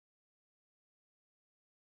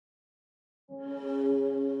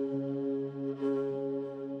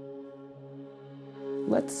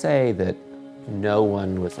Let's say that no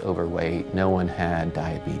one was overweight, no one had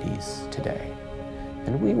diabetes today,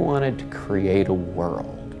 and we wanted to create a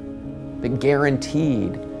world that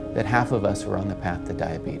guaranteed that half of us were on the path to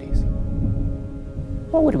diabetes.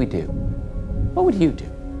 What would we do? What would you do?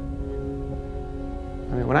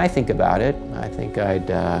 I mean, when I think about it, I think I'd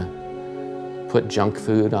put junk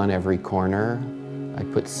food on every corner.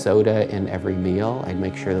 I'd put soda in every meal. I'd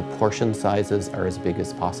make sure the portion sizes are as big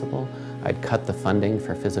as possible. I'd cut the funding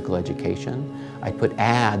for physical education. I'd put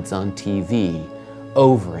ads on TV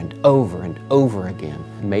over and over and over again,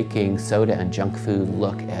 making soda and junk food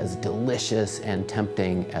look as delicious and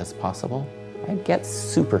tempting as possible. I'd get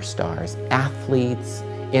superstars, athletes,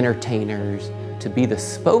 entertainers to be the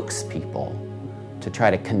spokespeople to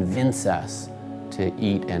try to convince us to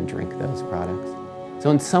eat and drink those products.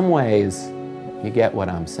 So in some ways, you get what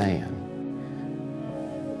I'm saying.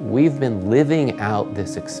 We've been living out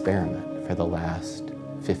this experiment for the last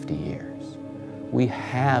 50 years. We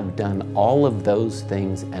have done all of those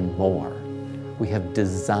things and more. We have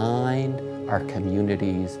designed our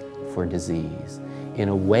communities for disease in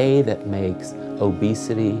a way that makes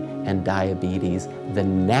obesity and diabetes the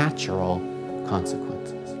natural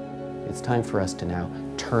consequences. It's time for us to now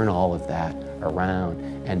turn all of that around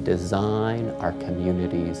and design our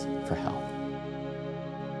communities for health.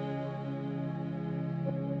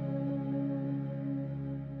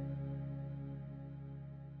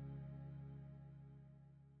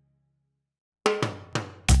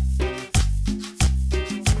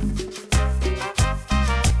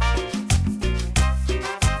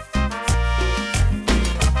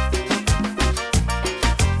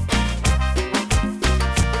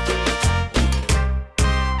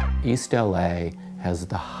 East L.A. has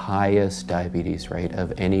the highest diabetes rate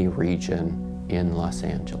of any region in Los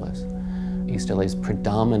Angeles. East L.A. is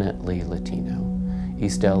predominantly Latino.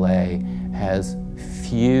 East L.A. has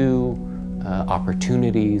few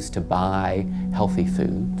opportunities to buy healthy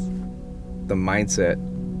foods. The mindset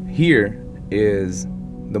here is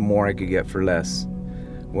the more I could get for less.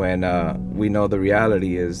 When we know the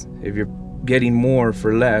reality is if you're getting more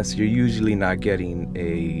for less, you're usually not getting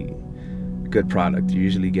a good product. You're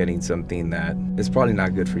usually getting something that is probably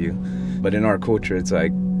not good for you. But in our culture, it's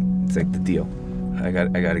like the deal. I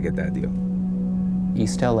got to get that deal.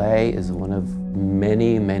 East LA is one of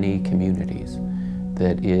many, many communities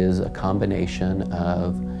that is a combination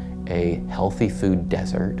of a healthy food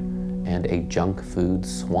desert and a junk food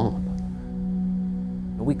swamp.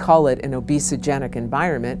 We call it an obesogenic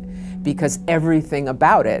environment because everything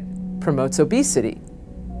about it promotes obesity.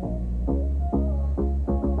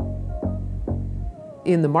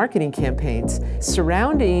 In the marketing campaigns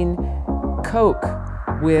surrounding Coke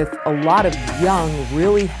with a lot of young,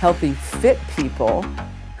 really healthy, fit people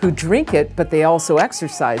who drink it, but they also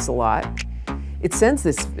exercise a lot, it sends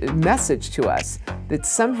this message to us that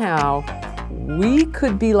somehow we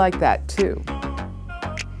could be like that too.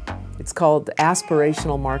 It's called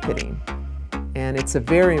aspirational marketing, and it's a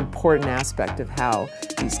very important aspect of how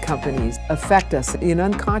these companies affect us in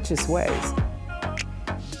unconscious ways.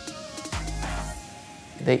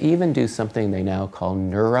 They even do something they now call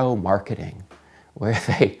neuromarketing, where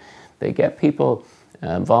they get people,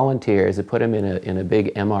 volunteers, they put them in a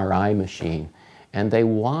big MRI machine, and they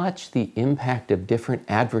watch the impact of different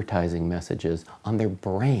advertising messages on their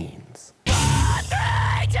brains. 1, 3,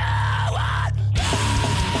 2, 1.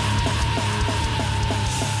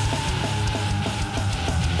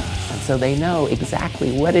 And so they know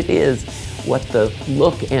exactly what it is, what the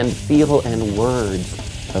look and feel and words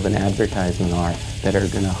of an advertisement are that are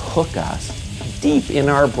going to hook us deep in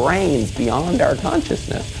our brains beyond our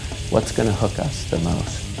consciousness. What's going to hook us the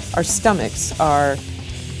most? Our stomachs are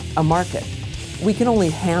a market. We can only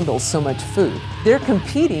handle so much food. They're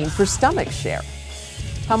competing for stomach share.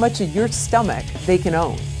 How much of your stomach they can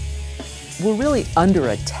own. We're really under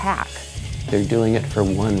attack. They're doing it for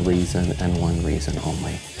one reason and one reason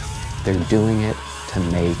only. They're doing it to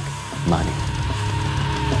make money.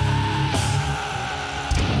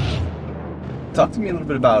 Talk to me a little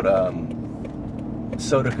bit about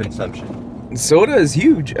soda consumption. Soda is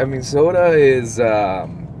huge. I mean, soda's a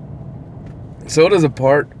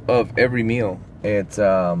part of every meal. It's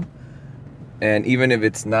and even if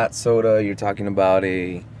it's not soda, you're talking about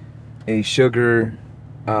a sugar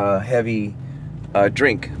heavy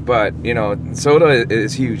drink. But you know, soda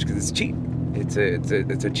is huge because it's cheap. It's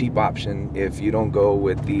a cheap option. If you don't go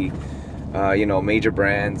with the major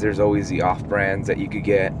brands, there's always the off brands that you could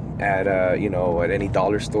get at at any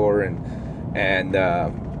dollar store, and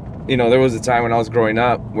there was a time when I was growing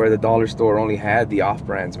up where the dollar store only had the off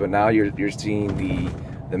brands, but now you're seeing the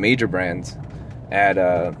major brands at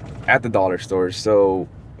the dollar stores. So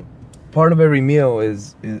part of every meal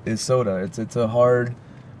is soda. It's a hard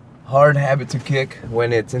habit to kick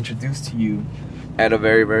when it's introduced to you at a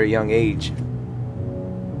very, very young age.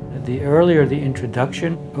 The earlier the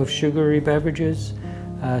introduction of sugary beverages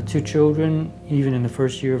to children, even in the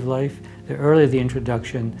first year of life, the earlier the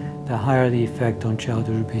introduction, the higher the effect on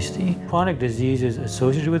childhood obesity. Chronic diseases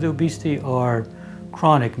associated with obesity are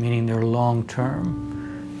chronic, meaning they're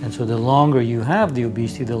long-term. And so the longer you have the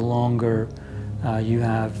obesity, the longer you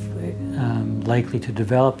have likely to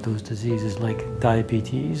develop those diseases like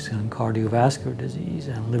diabetes and cardiovascular disease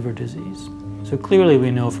and liver disease. So clearly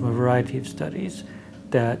we know from a variety of studies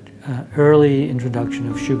that early introduction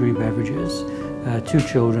of sugary beverages to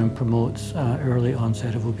children promotes early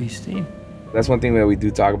onset of obesity. That's one thing that we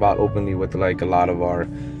do talk about openly with like a lot of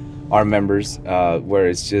our members, where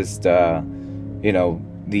it's just you know,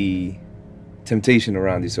 the temptation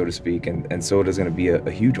around you, so to speak, and soda's going to be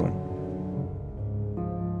a huge one.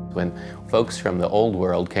 When folks from the old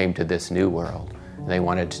world came to this new world, and they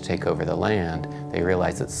wanted to take over the land, they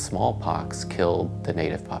realized that smallpox killed the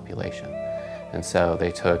native population. And so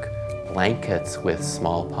they took blankets with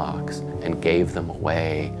smallpox and gave them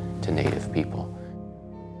away to native people.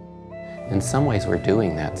 In some ways, we're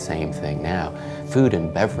doing that same thing now. Food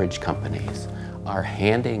and beverage companies are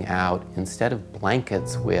handing out, instead of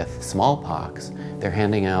blankets with smallpox, they're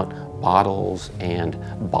handing out bottles and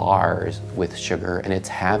bars with sugar, and it's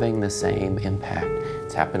having the same impact.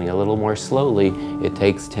 It's happening a little more slowly. It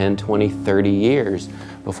takes 10, 20, 30 years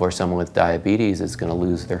before someone with diabetes is going to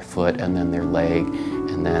lose their foot and then their leg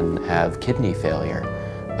and then have kidney failure.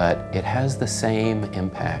 But it has the same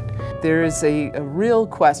impact. There is a real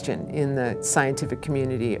question in the scientific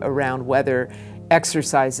community around whether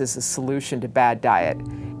exercise is a solution to bad diet.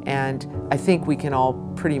 And I think we can all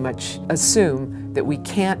pretty much assume that we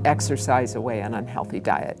can't exercise away an unhealthy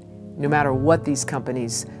diet, no matter what these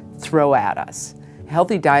companies throw at us. A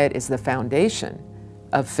healthy diet is the foundation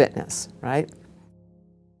of fitness, right?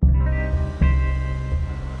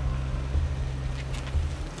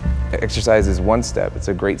 Exercise is one step, it's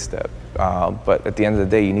a great step, but at the end of the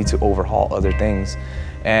day, you need to overhaul other things.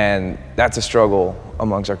 And that's a struggle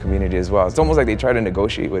amongst our community as well. It's almost like they try to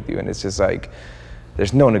negotiate with you, and it's just like,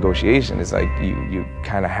 there's no negotiation. It's like you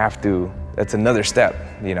kind of have to, that's another step,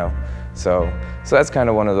 you know? So that's kind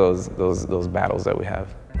of one of those battles that we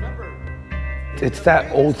have. It's that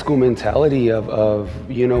old school mentality of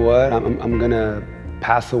you know what, I'm gonna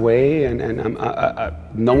pass away, and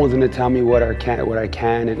no one's gonna tell me what I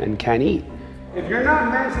can and can't eat. If you're not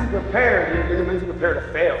mentally prepared, you're mentally prepared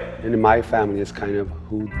to fail. And in my family, it's kind of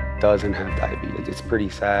who doesn't have diabetes. It's pretty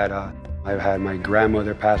sad. I've had my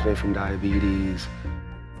grandmother pass away from diabetes.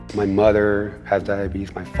 My mother has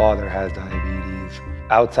diabetes. My father has diabetes.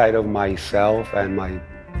 Outside of myself and my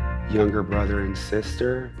younger brother and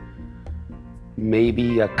sister,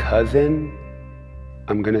 maybe a cousin,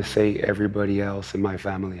 I'm gonna say everybody else in my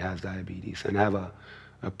family has diabetes, and I have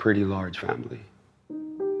a pretty large family.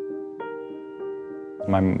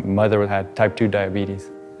 My mother had type 2 diabetes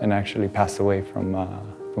and actually passed away from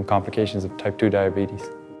complications of type 2 diabetes.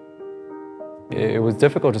 It was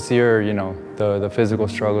difficult to see her, you know, the physical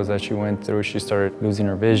struggles that she went through. She started losing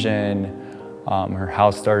her vision. Her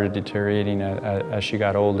health started deteriorating as she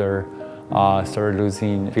got older. Started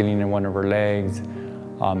losing feeling in one of her legs.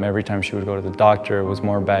 Every time she would go to the doctor, it was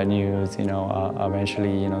more bad news. You know,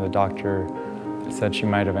 eventually, you know, the doctor said she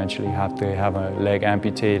might eventually have to have a leg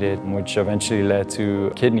amputated, which eventually led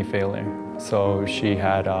to kidney failure. So she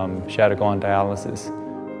had to go on dialysis.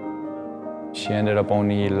 She ended up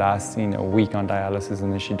only lasting a week on dialysis,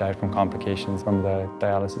 and then she died from complications from the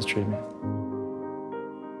dialysis treatment.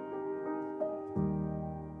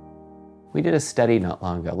 We did a study not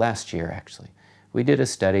long ago, last year actually. We did a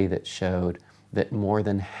study that showed that more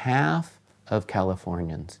than half of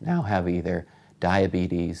Californians now have either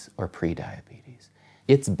diabetes or pre-diabetes.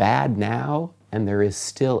 It's bad now, and there is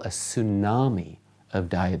still a tsunami of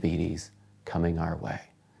diabetes coming our way.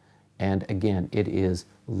 And again, it is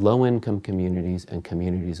low-income communities and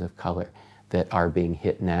communities of color that are being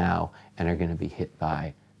hit now and are going to be hit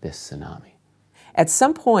by this tsunami. At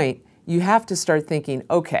some point, you have to start thinking,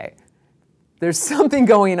 okay, there's something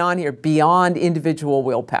going on here beyond individual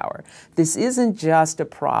willpower. This isn't just a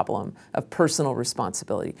problem of personal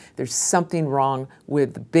responsibility. There's something wrong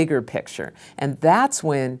with the bigger picture. And that's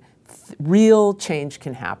when real change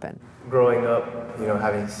can happen. Growing up, you know,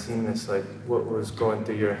 having seen this, like, what was going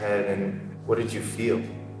through your head and what did you feel?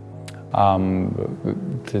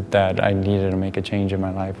 That I needed to make a change in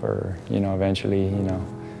my life, or, you know, eventually, you know,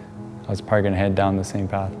 I was probably gonna head down the same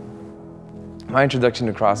path. My introduction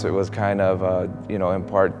to CrossFit was kind of, you know, in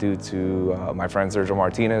part due to my friend Sergio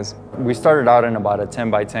Martinez. We started out in about a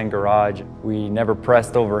 10x10 garage. We never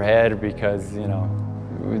pressed overhead because, you know,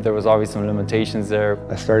 there was always some limitations there.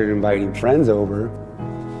 I started inviting friends over.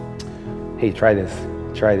 Hey, try this,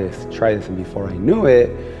 try this, try this. And before I knew it,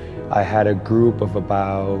 I had a group of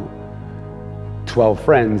about 12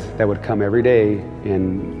 friends that would come every day,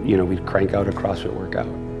 and, you know, we'd crank out a CrossFit workout.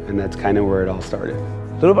 And that's kind of where it all started.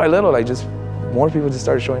 Little by little, like more people just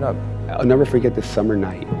started showing up. I'll never forget the summer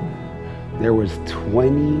night. There was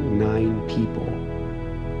 29 people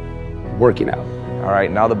working out. All right,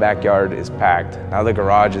 now the backyard is packed. Now the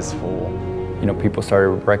garage is full. You know, people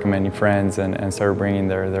started recommending friends and started bringing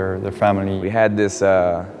their family. We had this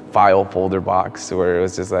file folder box where it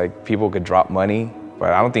was just like people could drop money,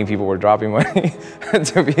 but I don't think people were dropping money,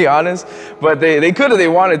 to be honest. But they could if they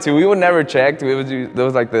wanted to. We would never check. There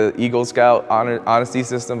was like the Eagle Scout honesty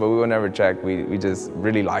system, but we would never check. We just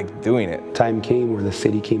really liked doing it. Time came where the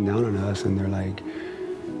city came down on us and they're like,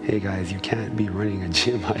 hey guys, you can't be running a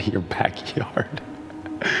gym out of your backyard.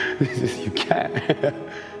 You can't.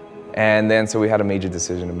 And then so we had a major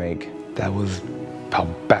decision to make. That was how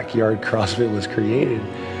Backyard CrossFit was created.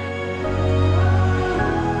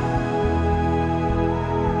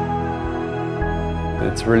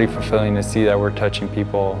 It's really fulfilling to see that we're touching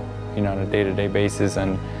people, you know, on a day-to-day basis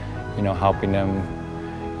and, you know, helping them,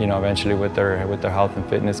 you know, eventually with their health and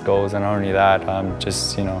fitness goals. And not only that,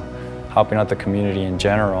 just, you know, helping out the community in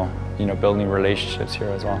general, you know, building relationships here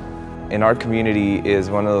as well. In our community is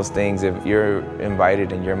one of those things, if you're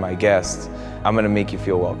invited and you're my guest, I'm gonna make you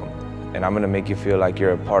feel welcome. And I'm gonna make you feel like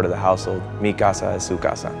you're a part of the household. Mi casa es su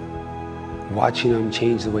casa. Watching them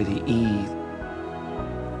change the way they eat,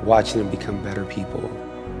 watching them become better people.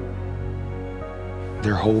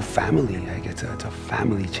 Their whole family, like it's a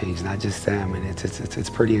family change, not just them, and it's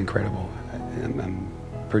pretty incredible. I'm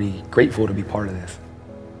pretty grateful to be part of this.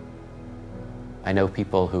 I know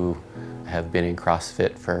people who have been in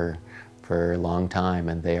CrossFit for a long time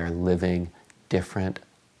and they are living different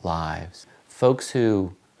lives. Folks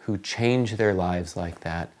who change their lives like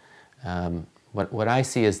that, what I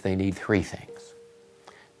see is they need three things.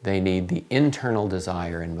 They need the internal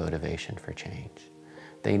desire and motivation for change.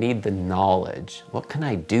 They need the knowledge. What can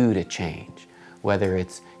I do to change? Whether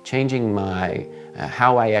it's changing my,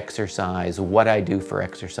 how I exercise, what I do for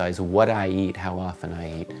exercise, what I eat, how often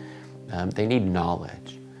I eat. They need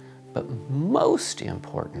knowledge. But most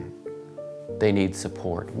important, they need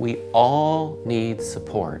support. We all need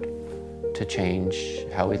support to change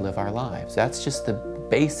how we live our lives. That's just the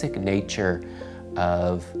basic nature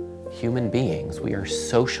of human beings. We are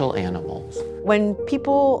social animals. When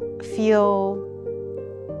people feel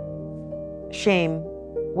shame,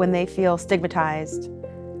 when they feel stigmatized,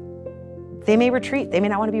 they may retreat. They may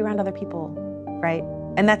not want to be around other people, right?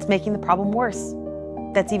 And that's making the problem worse.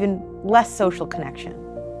 That's even less social connection.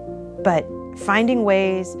 But finding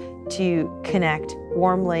ways to connect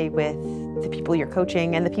warmly with the people you're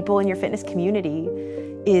coaching and the people in your fitness community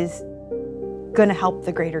is going to help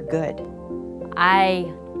the greater good.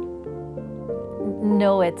 I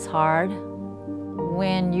know it's hard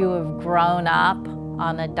when you have grown up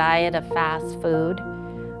on a diet of fast food,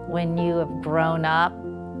 when you have grown up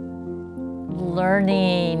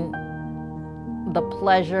learning the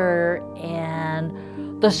pleasure and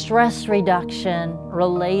the stress reduction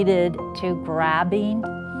related to grabbing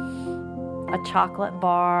a chocolate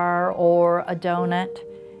bar or a donut.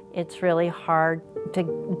 It's really hard to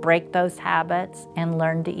break those habits and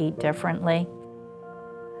learn to eat differently.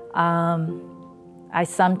 I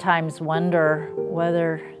sometimes wonder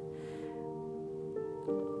whether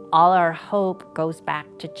all our hope goes back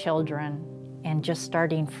to children and just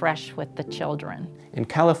starting fresh with the children. In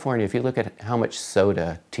California, if you look at how much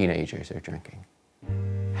soda teenagers are drinking,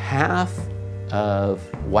 half of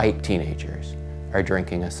white teenagers are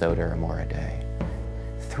drinking a soda or more a day.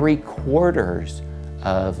 3/4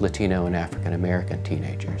 of Latino and African American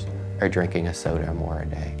teenagers are drinking a soda or more a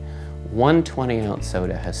day. One 20-ounce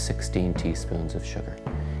soda has 16 teaspoons of sugar.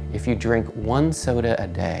 If you drink one soda a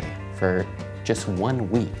day for just 1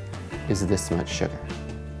 week, is this much sugar.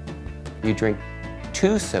 You drink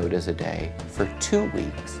 2 sodas a day for 2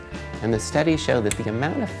 weeks, and the studies show that the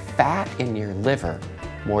amount of fat in your liver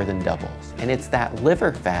more than doubles. And it's that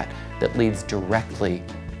liver fat that leads directly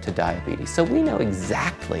to diabetes. So we know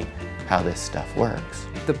exactly how this stuff works.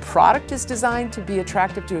 The product is designed to be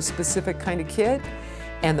attractive to a specific kind of kid,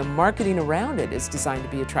 and the marketing around it is designed to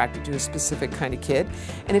be attractive to a specific kind of kid.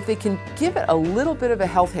 And if they can give it a little bit of a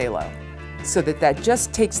health halo, so that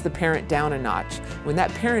just takes the parent down a notch. When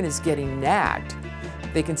that parent is getting nagged,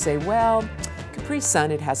 they can say, well, Capri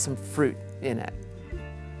Sun, it has some fruit in it.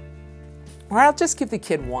 Or I'll just give the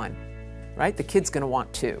kid one, right? The kid's gonna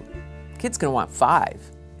want 2. The kid's gonna want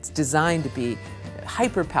 5. It's designed to be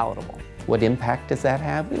hyper palatable. What impact does that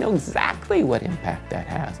have? We know exactly what impact that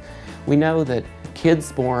has. We know that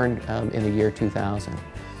kids born in the year 2000,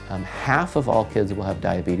 half of all kids will have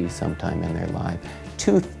diabetes sometime in their life.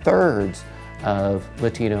 2/3 of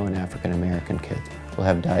Latino and African American kids will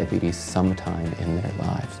have diabetes sometime in their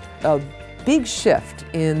lives. A big shift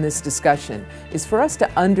in this discussion is for us to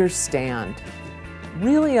understand,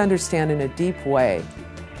 really understand in a deep way,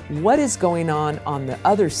 what is going on the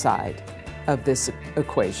other side of this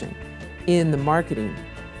equation in the marketing,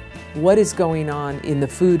 what is going on in the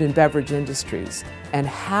food and beverage industries, and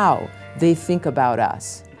how they think about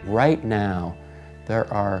us. Right now,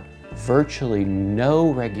 there are virtually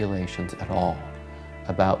no regulations at all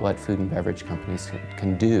about what food and beverage companies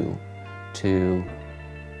can do to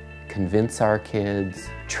convince our kids,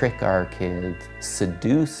 trick our kids,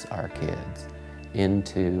 seduce our kids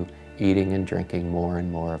into eating and drinking more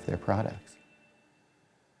and more of their products.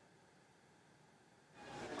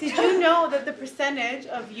 Did you know that the percentage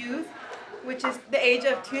of youth, which is the age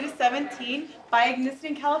of 2 to 17, diagnosed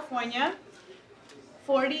in California,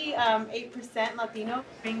 48% Latino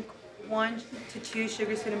drink 1 to 2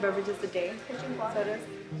 sugars, food and beverages a day, sodas?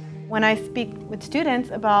 When I speak with students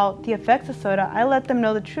about the effects of soda, I let them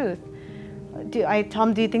know the truth. I tell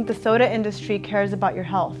them, do you think the soda industry cares about your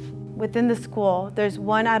health? Within the school, there's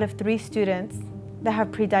 1 out of 3 students that have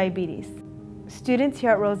prediabetes. Students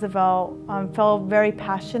here at Roosevelt felt very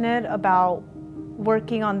passionate about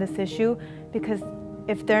working on this issue because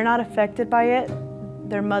if they're not affected by it,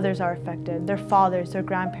 their mothers are affected, their fathers, their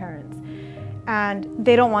grandparents, and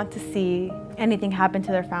they don't want to see anything happen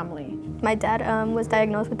to their family. My dad was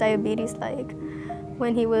diagnosed with diabetes like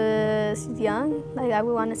when he was young, like I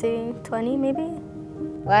would want to say 20 maybe.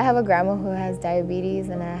 Well, I have a grandma who has diabetes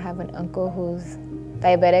and I have an uncle who's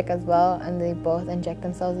diabetic as well, and they both inject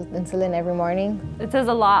themselves with insulin every morning. It says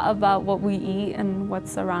a lot about what we eat and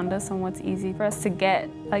what's around us and what's easy for us to get,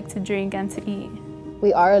 like to drink and to eat.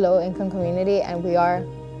 We are a low-income community and we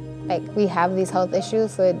have these health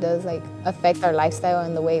issues, so it does affect our lifestyle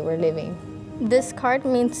and the way we're living. This card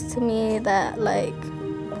means to me that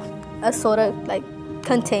a soda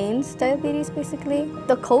contains diabetes basically.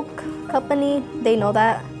 The Coke company, they know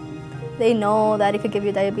that. They know that it could give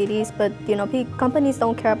you diabetes, but companies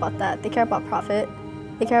don't care about that. They care about profit.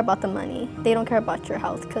 They care about the money. They don't care about your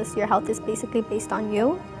health because your health is basically based on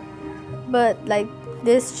you. But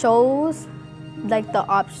this shows the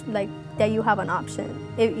option, that you have an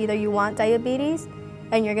option. If either you want diabetes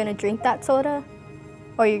and you're gonna drink that soda,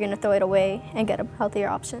 or you're gonna throw it away and get a healthier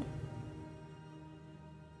option.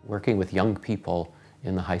 Working with young people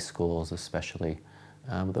in the high schools especially,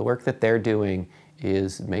 the work that they're doing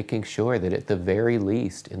is making sure that at the very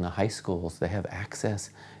least in the high schools they have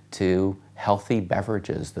access to healthy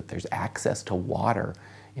beverages, that there's access to water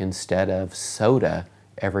instead of soda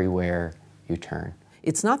everywhere you turn.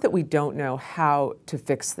 It's not that we don't know how to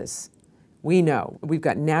fix this. We know. We've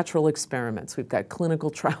got natural experiments, we've got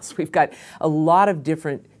clinical trials, we've got a lot of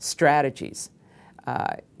different strategies.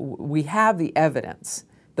 We have the evidence.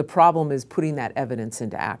 The problem is putting that evidence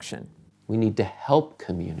into action. We need to help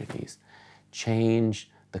communities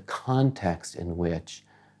change the context in which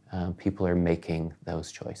people are making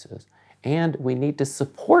those choices. And we need to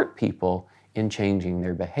support people in changing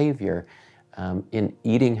their behavior, in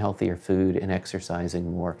eating healthier food and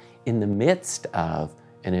exercising more in the midst of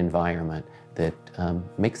an environment that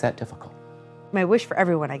makes that difficult. My wish for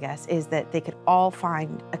everyone, I guess, is that they could all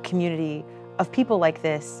find a community of people like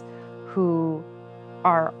this who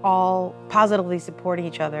are all positively supporting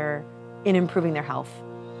each other in improving their health.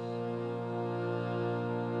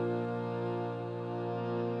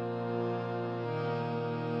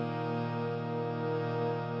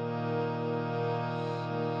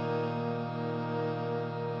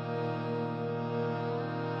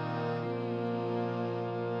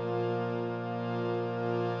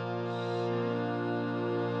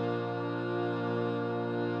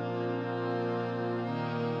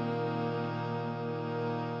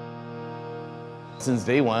 Since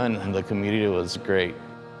day one, the community was great.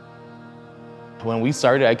 When we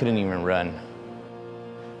started, I couldn't even run.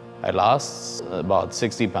 I lost about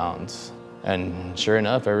 60 pounds. And sure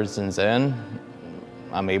enough, ever since then,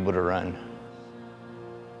 I'm able to run.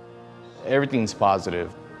 Everything's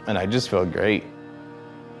positive, and I just feel great.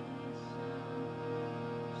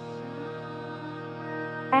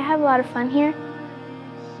 I have a lot of fun here.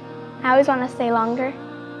 I always want to stay longer.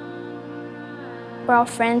 We're all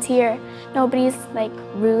friends here. Nobody's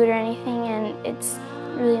rude or anything, and it's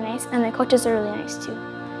really nice. And the coaches are really nice too.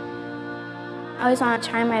 I always want to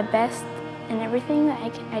try my best in everything that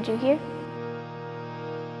I do here.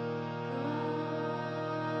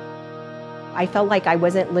 I felt like I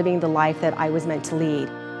wasn't living the life that I was meant to lead.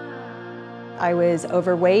 I was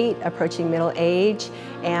overweight, approaching middle age,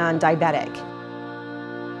 and diabetic.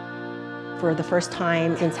 For the first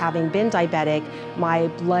time since having been diabetic, my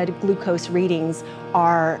blood glucose readings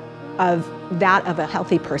are of that of a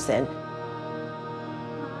healthy person.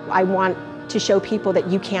 I want to show people that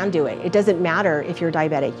you can do it. It doesn't matter if you're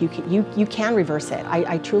diabetic, you can reverse it.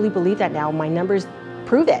 I truly believe that now. My numbers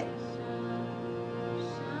prove it.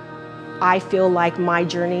 I feel like my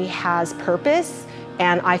journey has purpose,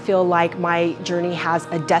 and I feel like my journey has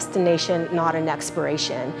a destination, not an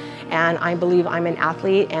expiration. And I believe I'm an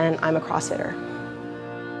athlete and I'm a CrossFitter.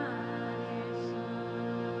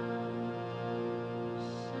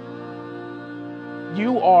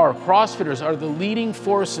 CrossFitters are the leading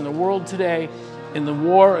force in the world today in the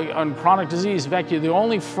war on chronic disease. In fact, you're the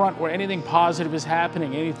only front where anything positive is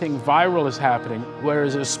happening, anything viral is happening,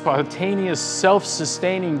 whereas a spontaneous,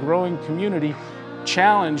 self-sustaining, growing community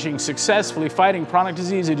challenging, successfully fighting chronic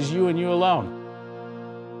disease, it is you and you alone.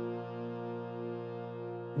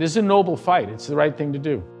 This is a noble fight. It's the right thing to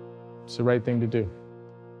do. It's the right thing to do.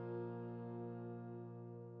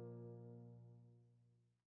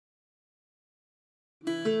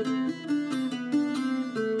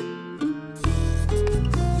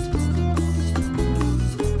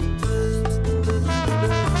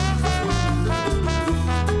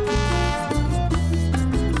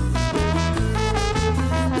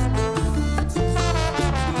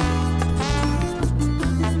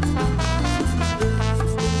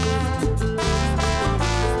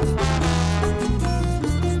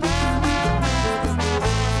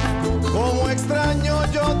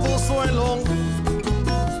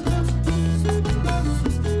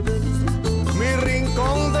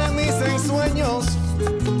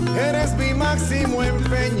 Eres mi máximo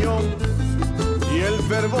empeño y el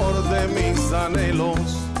fervor de mis anhelos.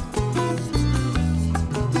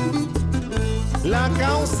 La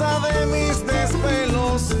causa de mis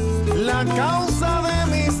desvelos, la causa de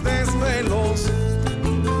mis desvelos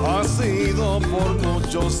ha sido por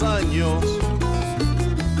muchos años.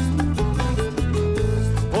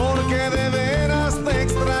 Porque de veras te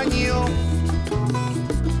extraño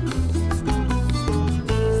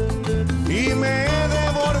y me he de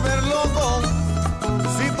volver loco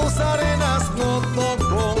si tus arenas no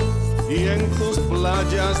toco y en tus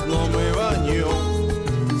playas no me baño.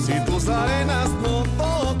 Si tus arenas no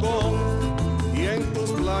toco y en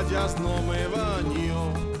tus playas no me baño.